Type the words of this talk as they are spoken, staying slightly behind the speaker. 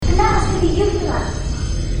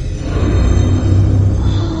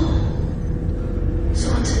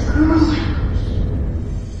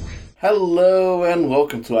Hello and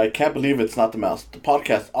welcome to I Can't Believe It's Not the Mouse, the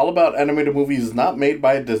podcast all about animated movies not made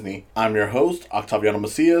by Disney. I'm your host, Octaviano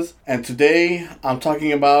Macias, and today I'm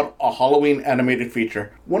talking about a Halloween animated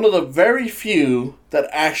feature. One of the very few that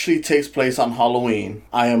actually takes place on Halloween.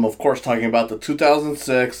 I am, of course, talking about the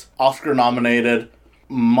 2006 Oscar-nominated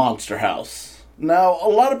Monster House. Now, a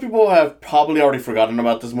lot of people have probably already forgotten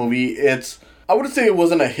about this movie. I wouldn't say it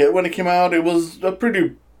wasn't a hit when it came out. It was a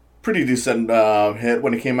pretty decent hit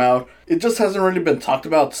when it came out. It just hasn't really been talked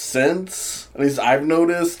about since, at least I've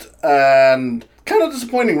noticed, and kind of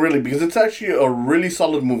disappointing really, because it's actually a really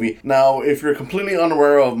solid movie. Now, if you're completely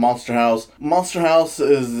unaware of Monster House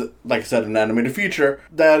is, like I said, an animated feature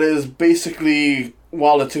that is basically,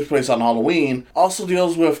 while it takes place on Halloween, also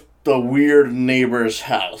deals with the weird neighbor's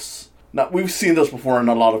house. Now, we've seen this before in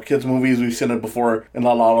a lot of kids' movies. We've seen it before in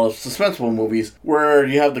a lot of suspenseful movies, where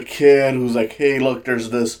you have the kid who's like, hey, look, there's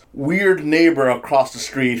this weird neighbor across the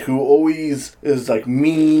street who always is like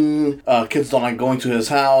mean, kids don't like going to his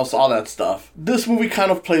house, all that stuff. This movie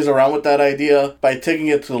kind of plays around with that idea by taking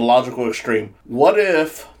it to the logical extreme. What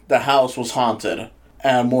if the house was haunted?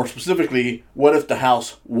 And more specifically, what if the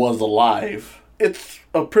house was alive? It's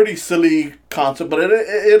a pretty silly concept, but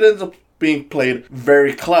it ends up being played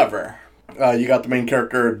very clever. You got the main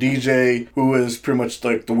character, DJ, who is pretty much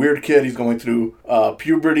like the weird kid. He's going through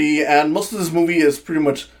puberty, and most of this movie is pretty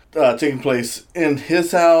much taking place in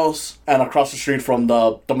his house and across the street from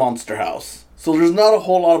the monster house. So there's not a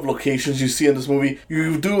whole lot of locations you see in this movie.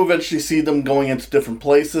 You do eventually see them going into different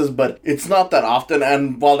places, but it's not that often.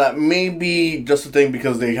 And while that may be just a thing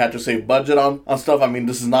because they had to save budget on stuff, I mean,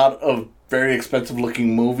 this is not a very expensive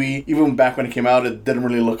looking movie. Even back when it came out, it didn't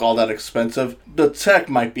really look all that expensive. The tech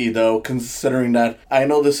might be, though, considering that I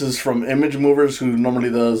know this is from Image Movers, who normally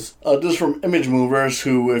does this is from Image Movers,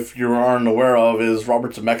 who, if you aren't aware of, is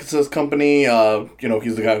Robert Zemeckis' company.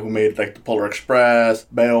 He's the guy who made like the Polar Express,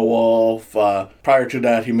 Beowulf. Prior to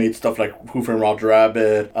that, he made stuff like Who Framed Roger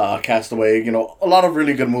Rabbit, Castaway. A lot of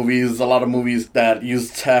really good movies. A lot of movies that use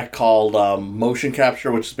tech called motion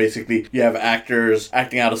capture, which is basically you have actors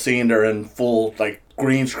acting out a scene. They're in full like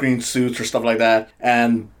green screen suits or stuff like that,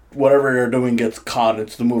 and whatever they're doing gets caught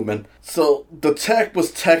into the movement. So the tech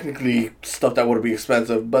was technically stuff that would be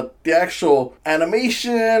expensive, but the actual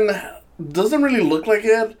animation doesn't really look like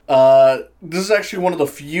it. This is actually one of the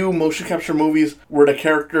few motion capture movies where the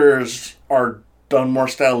characters are done more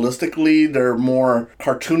stylistically. They're more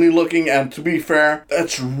cartoony looking, and to be fair,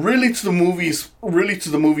 that's really to the movie's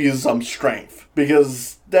strength,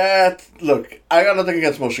 because I got nothing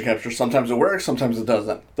against motion capture. Sometimes it works, sometimes it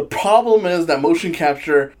doesn't. The problem is that motion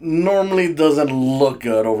capture normally doesn't look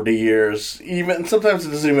good over the years. Even sometimes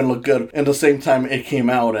it doesn't even look good in the same time it came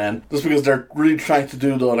out, and just because they're really trying to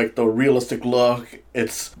do the realistic look.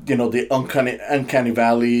 It's the uncanny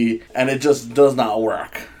valley, and it just does not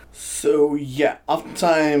work. So yeah,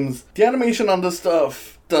 oftentimes the animation on this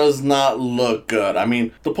stuff does not look good. I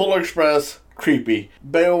mean, the Polar Express, creepy.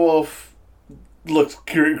 Beowulf looks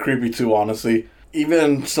creepy too, honestly.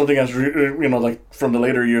 Even something as, like from the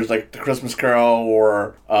later years, like The Christmas Carol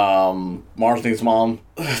or Mars Needs Mom,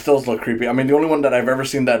 those look creepy. I mean, the only one that I've ever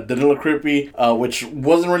seen that didn't look creepy, which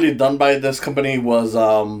wasn't really done by this company, was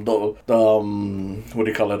the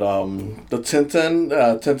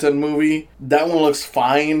Tintin movie. That one looks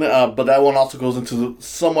fine, but that one also goes into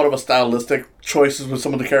somewhat of a stylistic choices with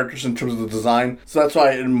some of the characters in terms of the design. So that's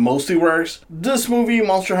why it mostly works. This movie,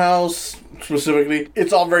 Monster House, specifically,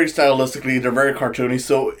 it's all very stylistically, they're very cartoony,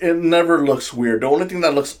 so it never looks weird. The only thing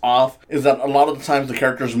that looks off is that a lot of the times the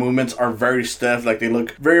characters' movements are very stiff, like they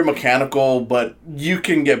look very mechanical, but you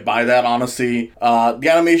can get by that, honestly. The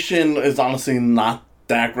animation is honestly not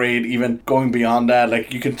that great. Even going beyond that,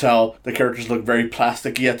 like you can tell the characters look very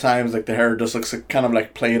plasticky at times, like the hair just looks kind of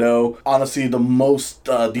like Play-Doh. Honestly, the most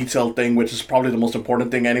detailed thing, which is probably the most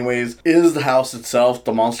important thing anyways, is the house itself.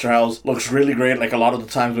 The monster house looks really great. Like a lot of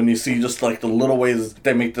the times when you see just like the little ways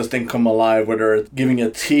they make this thing come alive, whether it's giving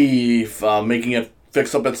it teeth, making it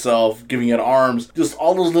fix up itself, giving it arms, just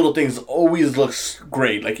all those little things always looks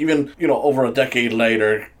great. Like even, over a decade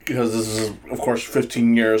later, because this is, of course,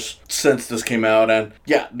 15 years since this came out, and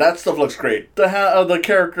yeah, that stuff looks great. The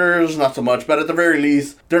characters, not so much, but at the very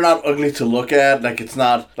least, they're not ugly to look at. Like, it's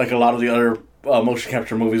not like a lot of the other motion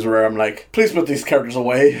capture movies where I'm like, please put these characters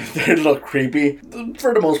away. They look creepy.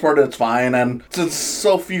 For the most part, it's fine. And since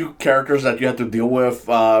so few characters that you have to deal with,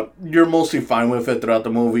 you're mostly fine with it throughout the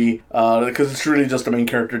movie. Because it's really just the main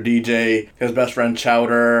character, DJ, his best friend,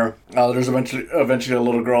 Chowder. There's eventually a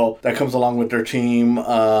little girl that comes along with their team.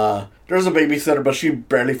 There's a babysitter, but she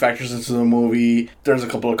barely factors into the movie. There's a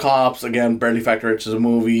couple of cops, again, barely factor into the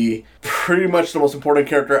movie. Pretty much the most important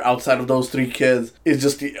character outside of those three kids is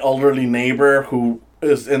just the elderly neighbor who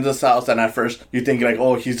is in this house, and at first you think like,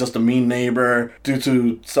 oh, he's just a mean neighbor due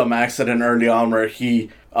to some accident early on where he's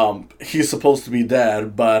supposed to be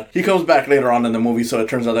dead, but he comes back later on in the movie, so it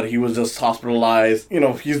turns out that he was just hospitalized.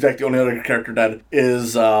 He's like the only other character that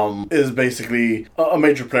is basically a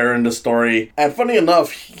major player in the story. And funny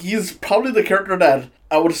enough, he's probably the character that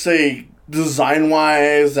I would say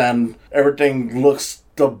design-wise and everything looks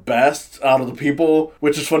the best out of the people,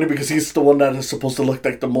 which is funny because he's the one that is supposed to look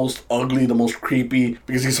like the most ugly, the most creepy,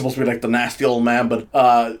 because he's supposed to be like the nasty old man. But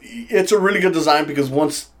it's a really good design because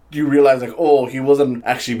once you realize like, oh, he wasn't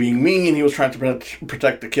actually being mean, he was trying to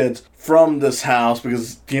protect the kids from this house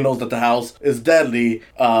because he knows that the house is deadly.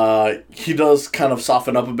 He does kind of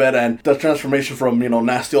soften up a bit, and the transformation from,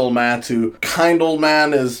 nasty old man to kind old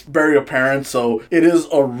man is very apparent, so it is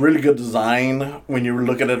a really good design when you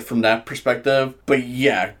look at it from that perspective. But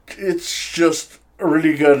yeah, it's just a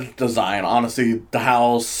really good design, honestly. The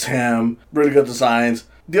house, him, really good designs.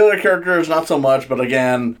 The other characters, not so much, but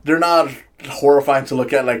again, they're not horrifying to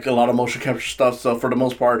look at like a lot of motion capture stuff, so for the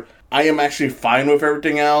most part I am actually fine with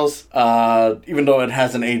everything else, even though it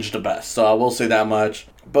hasn't aged the best, so I will say that much.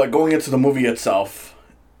 But going into the movie itself,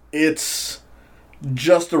 it's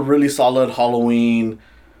just a really solid Halloween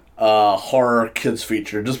horror kids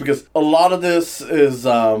feature, just because a lot of this is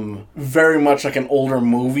very much like an older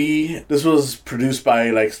movie. This was produced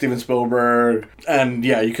by like Steven Spielberg, and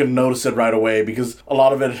yeah, you can notice it right away because a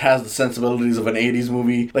lot of it has the sensibilities of an 80s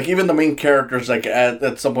movie. Like even the main characters, like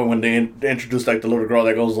at some point when they introduce like the little girl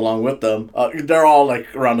that goes along with them, they're all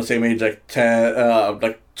like around the same age, like 10,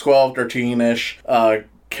 like 12, 13-ish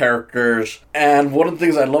characters. And one of the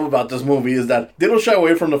things I love about this movie is that they don't shy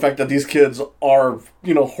away from the fact that these kids are,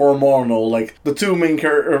 hormonal. Like the two main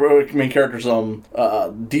characters,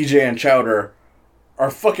 DJ and Chowder, are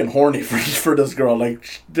fucking horny for this girl.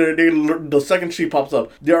 Like they the second she pops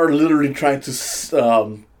up, they are literally trying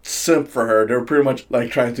to simp for her. They're pretty much like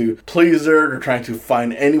trying to please her. They're trying to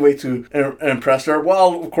find any way to impress her,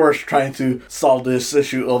 while of course trying to solve this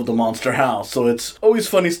issue of the monster house. So it's always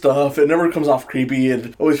funny stuff. It never comes off creepy.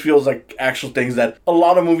 It always feels like actual things that a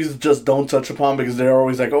lot of movies just don't touch upon because they're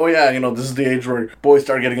always like, oh yeah, this is the age where boys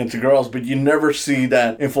start getting into girls, but you never see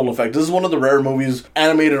that in full effect. This is one of the rare movies,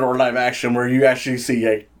 animated or live action, where you actually see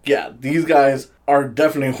like, yeah, these guys are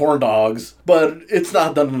definitely horn dogs, but it's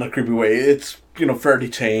not done in a creepy way. It's fairly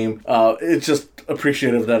tame. It's just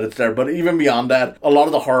appreciative that it's there. But even beyond that, a lot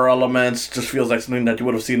of the horror elements just feels like something that you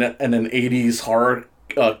would have seen in an 80s horror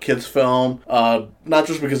kids film. Not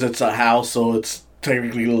just because it's a house, so it's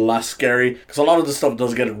technically less scary, because a lot of this stuff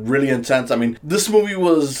does get really intense. I mean, this movie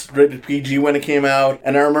was rated PG when it came out,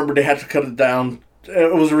 and I remember they had to cut it down.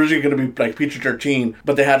 It was originally going to be like PG-13,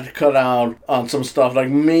 but they had to cut out on some stuff. Like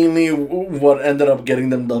mainly what ended up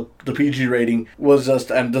getting them the PG rating was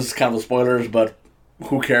just, and this is kind of spoilers, but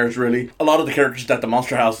who cares really? A lot of the characters that the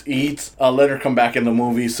monster house eats later come back in the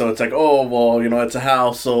movie, so it's like, oh, well, it's a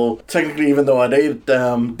house, so technically even though I ate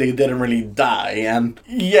them, they didn't really die. And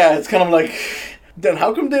yeah, it's kind of like, then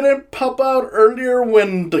how come they didn't pop out earlier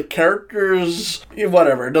when the characters,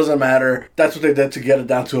 whatever, it doesn't matter. That's what they did to get it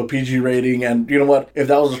down to a PG rating, and you know what? If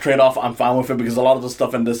that was a trade-off, I'm fine with it, because a lot of the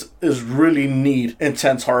stuff in this is really neat,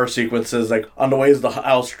 intense horror sequences, like on the ways the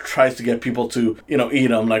house tries to get people to, eat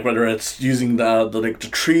them, like whether it's using the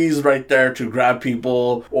trees right there to grab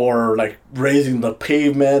people, or like raising the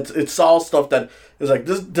pavement. It's all stuff that is like,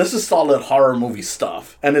 this is solid horror movie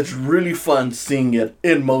stuff, and it's really fun seeing it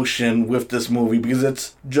in motion with this movie because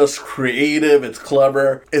it's just creative, it's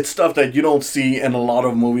clever, it's stuff that you don't see in a lot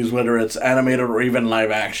of movies, whether it's animated or even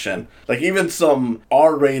live action. Like even some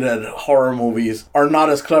R-rated horror movies are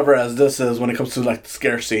not as clever as this is when it comes to like the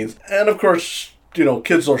scare scenes. And of course,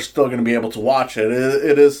 kids are still going to be able to watch it.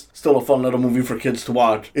 It is still a fun little movie for kids to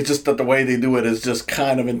watch. It's just that the way they do it is just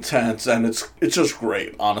kind of intense, and it's just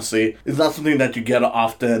great, honestly. It's not something that you get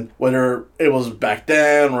often, whether it was back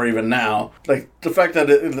then or even now. Like, the fact that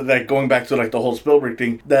that going back to like the whole Spielberg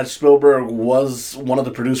thing, that Spielberg was one of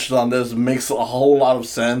the producers on this makes a whole lot of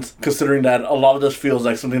sense, considering that a lot of this feels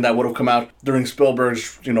like something that would have come out during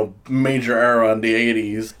Spielberg's, major era in the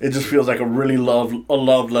 80s. It just feels like a really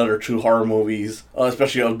love letter to horror movies,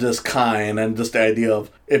 especially of this kind, and just the idea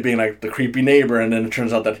of it being like the creepy neighbor, and then it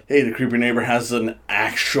turns out that, hey, the creepy neighbor has an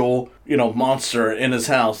actual, monster in his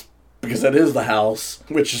house, because that is the house,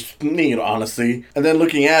 which is neat, honestly. And then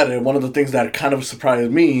looking at it, one of the things that kind of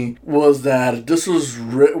surprised me was that this was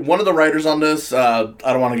one of the writers on this. I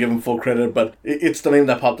don't want to give him full credit, but it's the name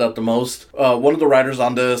that popped out the most. One of the writers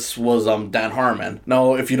on this was Dan Harmon.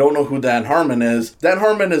 Now, if you don't know who Dan Harmon is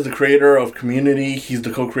the creator of Community. He's the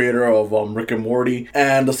co-creator of Rick and Morty.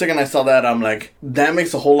 And the second I saw that, I'm like, that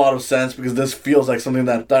makes a whole lot of sense, because this feels like something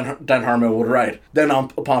that Dan Harmon would write. Then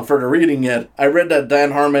upon further reading it, I read that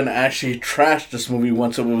Dan Harmon actually trashed this movie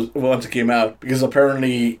once it came out, because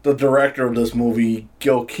apparently the director of this movie,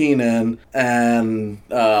 Gil Kenan, and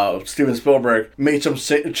Steven Spielberg made some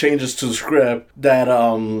changes to the script that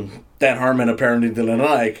Dan Harmon apparently didn't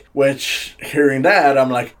like. Which, hearing that, I'm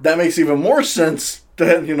like, that makes even more sense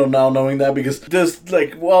than, now knowing that, because this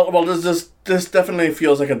this definitely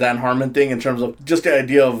feels like a Dan Harmon thing, in terms of just the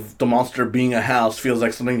idea of the monster being a house feels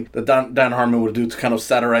like something that Dan Harmon would do to kind of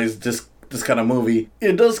satirize this kind of movie.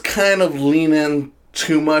 It does kind of lean in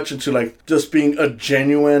too much into like just being a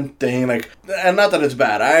genuine thing, and not that it's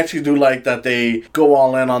bad. I actually do like that they go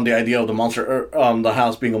all in on the idea of the monster, the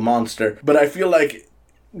house being a monster. But I feel like,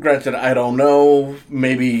 granted, I don't know,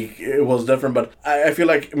 maybe it was different, but I feel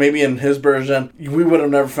like maybe in his version, we would have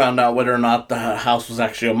never found out whether or not the house was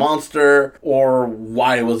actually a monster, or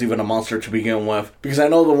why it was even a monster to begin with. Because I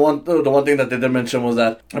know the one thing that they did mention was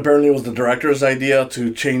that apparently it was the director's idea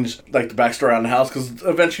to change like the backstory on the house, because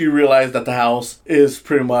eventually you realize that the house is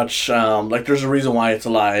pretty much, there's a reason why it's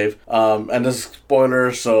alive. And this is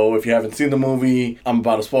spoiler, so if you haven't seen the movie, I'm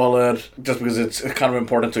about to spoil it, just because it's kind of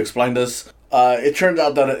important to explain this. It turns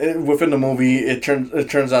out that within the movie, it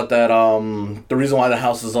turns out that the reason why the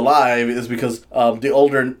house is alive is because the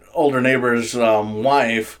older neighbor's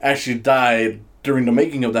wife actually died during the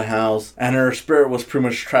making of the house, and her spirit was pretty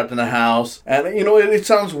much trapped in the house. And it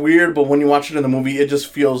sounds weird, but when you watch it in the movie, it just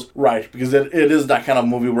feels right, because it is that kind of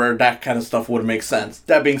movie where that kind of stuff would make sense.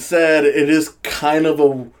 That being said, it is kind of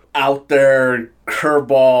a out there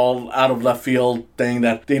curveball, out of left field thing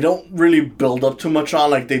that they don't really build up too much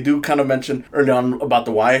on. Like, they do kind of mention early on about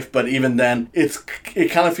the wife, but even then it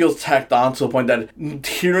kind of feels tacked on to a point that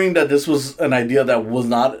hearing that this was an idea that was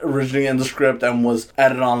not originally in the script and was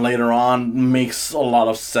added on later on makes a lot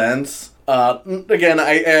of sense. Again,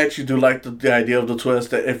 I actually do like the idea of the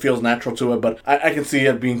twist. It feels natural to it, but I can see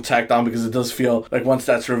it being tacked on, because it does feel like once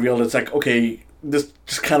that's revealed, it's like, okay, this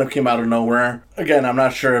just kind of came out of nowhere. Again, I'm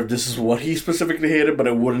not sure if this is what he specifically hated, but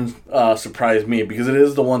it wouldn't surprise me, because it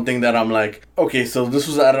is the one thing that I'm like, okay, so this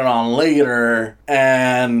was added on later.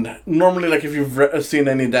 And normally, like, if you've seen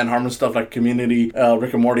any Dan Harmon stuff, like Community,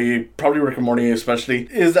 Rick and Morty, probably Rick and Morty especially,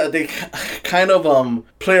 is that they kind of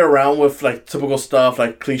play around with like typical stuff,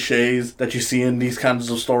 like cliches that you see in these kinds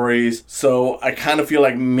of stories. So I kind of feel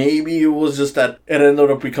like maybe it was just that it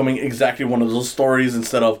ended up becoming exactly one of those stories,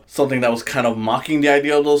 instead of something that was kind of mocking the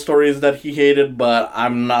idea of those stories that he hated, but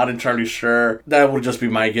I'm not entirely sure. That would just be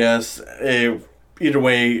my guess. Either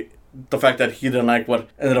way, the fact that he didn't like what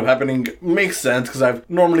ended up happening makes sense, because I've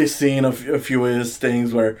normally seen a few of his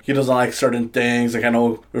things where he doesn't like certain things. Like, I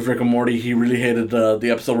know with Rick and Morty, he really hated the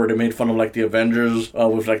episode where they made fun of like the Avengers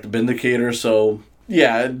with like the Vindicator. So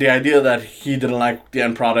yeah, the idea that he didn't like the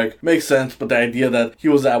end product makes sense, but the idea that he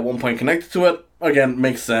was at one point connected to it, again,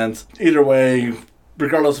 makes sense. Either way,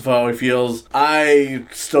 regardless of how he feels, I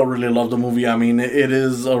still really love the movie. I mean, it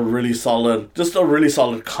is a really solid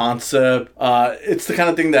concept. It's the kind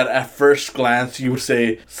of thing that at first glance you would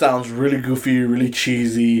say sounds really goofy, really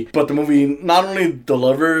cheesy, but the movie not only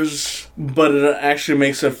delivers, but it actually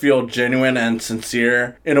makes it feel genuine and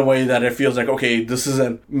sincere in a way that it feels like, okay, this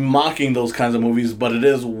isn't mocking those kinds of movies, but it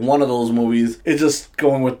is one of those movies. It's just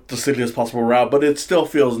going with the silliest possible route, but it still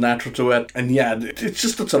feels natural to it. And yeah, it's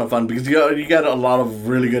just a ton of fun, because you get a lot of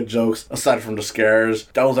really good jokes aside from the scares.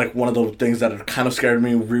 That was like one of the things that kind of scared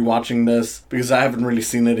me rewatching this, because I haven't really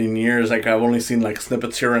seen it in years. Like, I've only seen like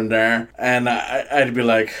snippets here and there, and I'd be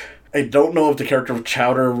like, I don't know if the character of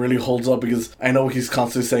Chowder really holds up because I know he's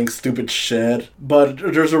constantly saying stupid shit. But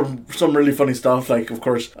there's some really funny stuff. Like, of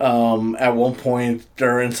course, at one point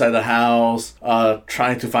they're inside the house,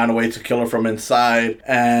 trying to find a way to kill her from inside.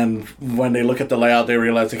 And when they look at the layout, they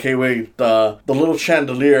realize, like, hey, wait, the little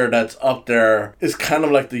chandelier that's up there is kind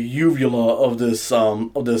of like the uvula of this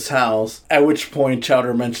house. At which point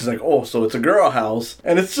Chowder mentions, like, oh, so it's a girl house.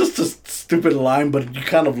 And it's just a stupid line, but you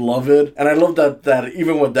kind of love it. And I love that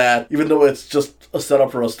even with that, even though it's just a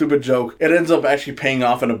setup for a stupid joke, it ends up actually paying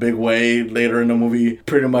off in a big way later in the movie,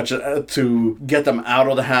 pretty much to get them out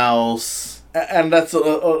of the house. And that's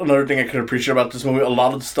another thing I could appreciate about this movie. A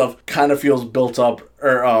lot of the stuff kind of feels built up,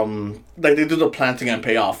 or like they do the planting and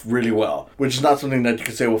payoff really well, which is not something that you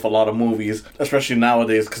can say with a lot of movies, especially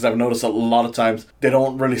nowadays, because I've noticed a lot of times they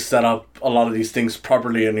don't really set up a lot of these things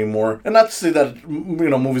properly anymore. And not to say that,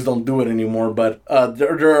 movies don't do it anymore, but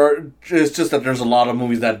it's just that there's a lot of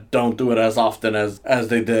movies that don't do it as often as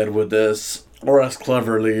they did with this, or as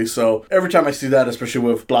cleverly. So every time I see that, especially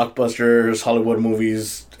with blockbusters, Hollywood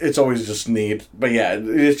movies, it's always just neat. But yeah,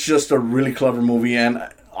 it's just a really clever movie, and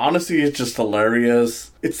honestly, it's just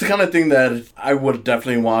hilarious. It's the kind of thing that I would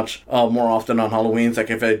definitely watch more often on Halloween.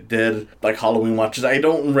 Like if I did like Halloween watches, I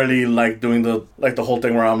don't really like doing the whole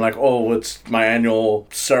thing where I'm like, oh, it's my annual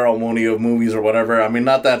ceremony of movies or whatever. I mean,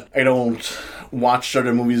 not that I don't watch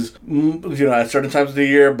certain movies, at certain times of the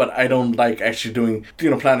year, but I don't like actually doing,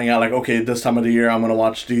 planning out like, okay, this time of the year I'm gonna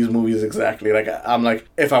watch these movies exactly. Like, I'm like,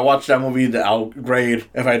 if I watch that movie, then I'll grade.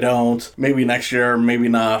 If I don't, maybe next year, maybe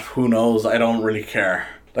not, who knows, I don't really care.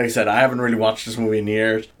 Like I said, I haven't really watched this movie in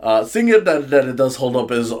years. Seeing it that it does hold up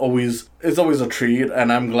is always a treat,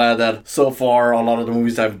 and I'm glad that so far a lot of the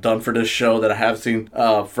movies I've done for this show that I have seen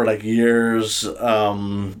for like years,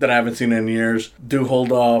 that I haven't seen in years, do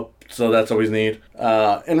hold up. So that's always neat.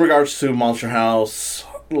 In regards to Monster House,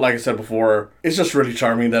 like I said before, it's just really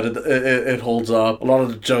charming that it holds up. A lot of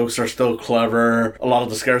the jokes are still clever. A lot of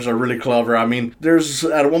the scares are really clever. I mean, there's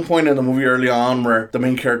at one point in the movie early on where the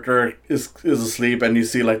main character is asleep and you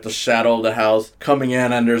see like the shadow of the house coming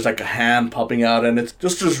in and there's like a hand popping out, and it's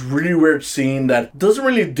just this really weird scene that doesn't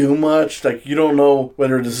really do much. Like, you don't know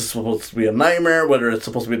whether this is supposed to be a nightmare, whether it's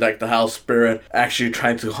supposed to be like the house spirit actually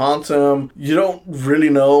trying to haunt him. You don't really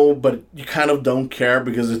know, but you kind of don't care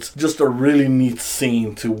because it's just a really neat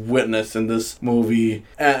scene to witness in this movie,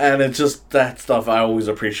 and it's just that stuff I always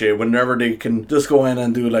appreciate whenever they can just go in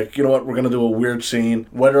and do like, you know what, we're gonna do a weird scene.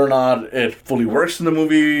 Whether or not it fully works in the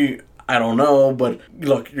movie, I don't know, but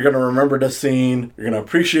look, you're gonna remember the scene, you're gonna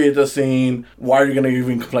appreciate the scene. Why are you gonna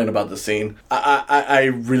even complain about the scene?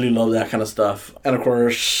 I really love that kind of stuff. And of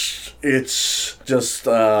course, it's just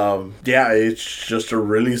it's just a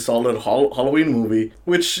really solid Halloween movie,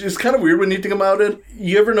 which is kind of weird when you think about it.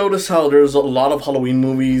 You ever notice how there's a lot of Halloween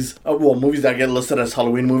movies, movies that get listed as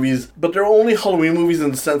Halloween movies, but they're only Halloween movies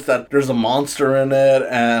in the sense that there's a monster in it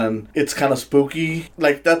and it's kind of spooky.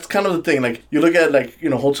 Like, that's kind of the thing. Like, you look at like,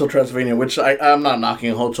 Hotel Transylvania, which I'm not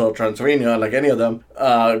knocking Hotel Transylvania, like any of them,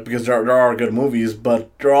 because there are good movies,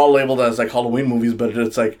 but they're all labeled as like Halloween movies, but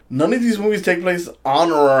it's like none of these movies take place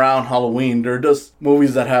on or around Halloween. They're just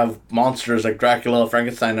movies that have monsters like Dracula,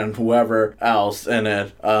 Frankenstein, and whoever else in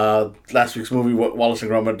it. Last week's movie, Wallace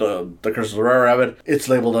and Gromit, the Curse of the Rare Rabbit, it's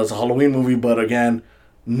labeled as a Halloween movie, but again,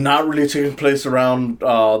 not really taking place around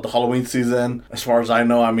the Halloween season. As far as I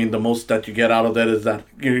know, I mean, the most that you get out of it is that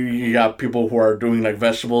you got people who are doing like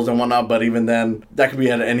vegetables and whatnot, but even then, that could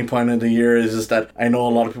be at any point in the year. It's just that I know a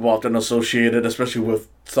lot of people often associate it, especially with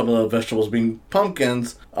some of the vegetables being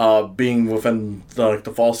pumpkins, being within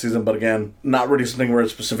the fall season, but again, not really something where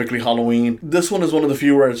it's specifically Halloween. This one is one of the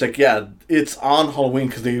few where it's like, yeah, it's on Halloween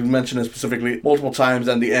because they mention it specifically multiple times,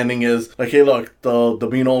 and the ending is like, hey, look, the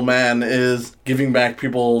mean old man is giving back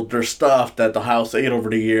people their stuff that the house ate over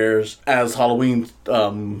the years as Halloween,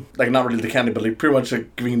 like not really the candy, but like pretty much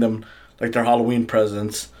like giving them like their Halloween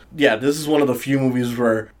presents. Yeah, this is one of the few movies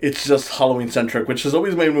where it's just Halloween-centric, which has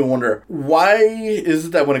always made me wonder, why is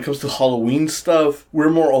it that when it comes to Halloween stuff, we're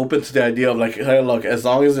more open to the idea of like, hey, look, as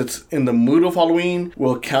long as it's in the mood of Halloween,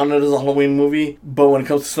 we'll count it as a Halloween movie, but when it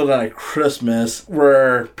comes to something like Christmas,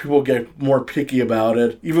 where people get more picky about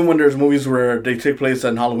it, even when there's movies where they take place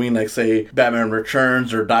on Halloween, like say Batman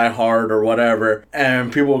Returns or Die Hard or whatever,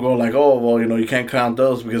 and people go like, oh, well, you can't count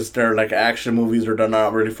those because they're like action movies or they're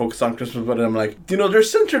not really focused on Christmas, but I'm like, they're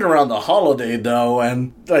centered centered around the holiday though,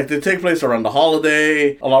 and like they take place around the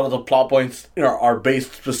holiday. A lot of the plot points, are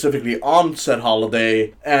based specifically on said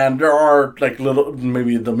holiday, and there are like little,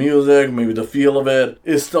 maybe the music, maybe the feel of it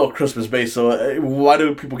is still Christmas based. So why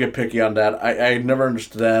do people get picky on that? I never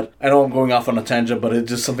understood that. I know I'm going off on a tangent, but it's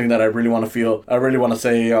just something that I really want to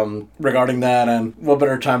say regarding that. And what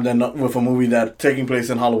better time than with a movie that taking place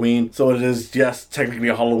in Halloween? So it is, yes, technically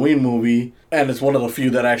a Halloween movie, and it's one of the few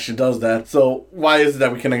that actually does that. So why is it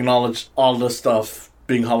that we can acknowledge all this stuff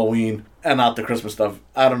being Halloween and not the Christmas stuff?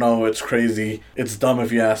 I don't know. It's crazy. It's dumb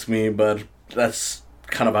if you ask me, but that's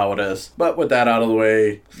kind of how it is. But with that out of the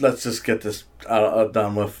way, let's just get this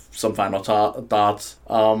done with some final thoughts.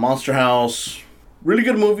 Monster House, really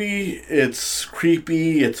good movie. It's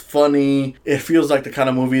creepy. It's funny. It feels like the kind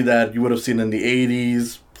of movie that you would have seen in the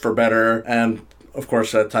 80s, for better, and of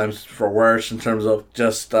course at times for worse, in terms of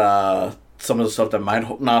just some of the stuff that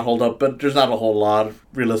might not hold up, but there's not a whole lot,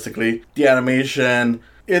 realistically. The animation,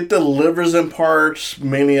 it delivers in parts,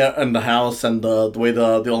 mainly in the house and the way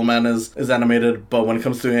the old man is animated, but when it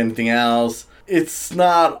comes to anything else, it's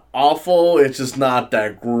not awful, it's just not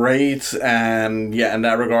that great, and yeah, in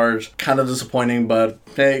that regard, kind of disappointing, but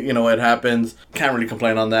hey, it happens. Can't really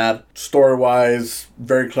complain on that. Story-wise,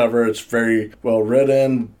 very clever, it's very well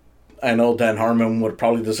written. I know Dan Harmon would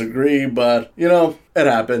probably disagree, but, it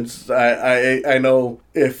happens. I know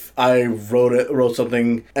if I wrote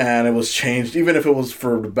something and it was changed, even if it was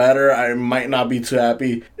for the better, I might not be too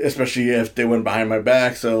happy, especially if they went behind my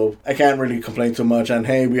back, so I can't really complain too much, and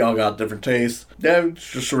hey, we all got different tastes. Yeah,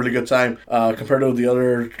 it's just a really good time. Compared to the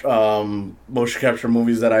other motion capture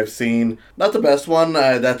movies that I've seen, not the best one.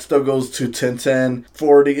 That still goes to Tintin.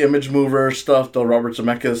 For the Image Mover stuff, the Robert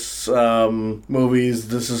Zemeckis movies,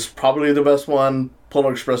 this is probably the best one.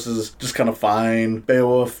 Polar Express is just kind of fine.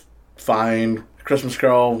 Beowulf, fine. Christmas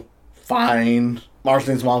Carol, fine.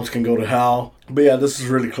 Marceline's Moms Can Go to Hell. But yeah, this is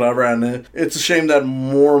really clever, and it's a shame that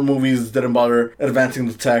more movies didn't bother advancing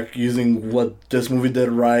the tech using what this movie did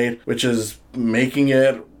right, which is making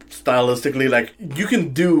it stylistically, like, you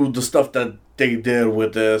can do the stuff that they did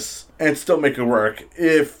with this and still make it work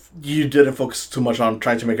if you didn't focus too much on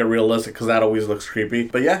trying to make it realistic, because that always looks creepy.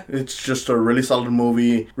 But yeah, it's just a really solid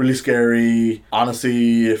movie, really scary.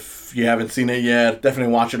 Honestly, if you haven't seen it yet,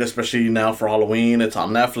 definitely watch it, especially now for Halloween. It's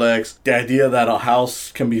on Netflix. The idea that a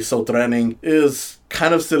house can be so threatening is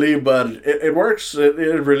kind of silly, but it works. It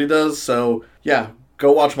really does. So yeah,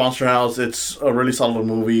 go watch Monster House. It's a really solid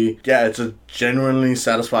movie. Yeah, it's a genuinely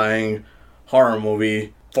satisfying horror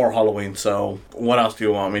movie for Halloween. So what else do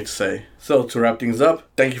you want me to say? So to wrap things up,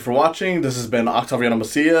 thank you for watching. This has been Octaviano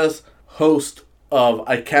Macias, host of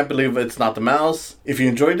I Can't Believe It's Not the Mouse. If you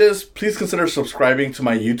enjoyed this, please consider subscribing to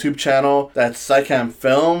my YouTube channel. That's Psycam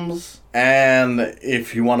Films. And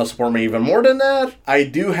if you want to support me even more than that, I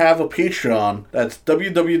do have a Patreon. That's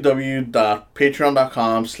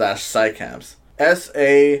www.patreon.com/Psycams.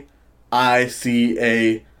 SAICAMS.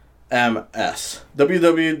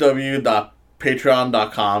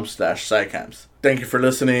 www.patreon.com/Psycams. Thank you for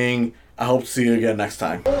listening. I hope to see you again next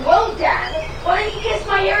time. Well, Dad, why don't you kiss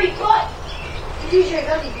my hairy butt? Did you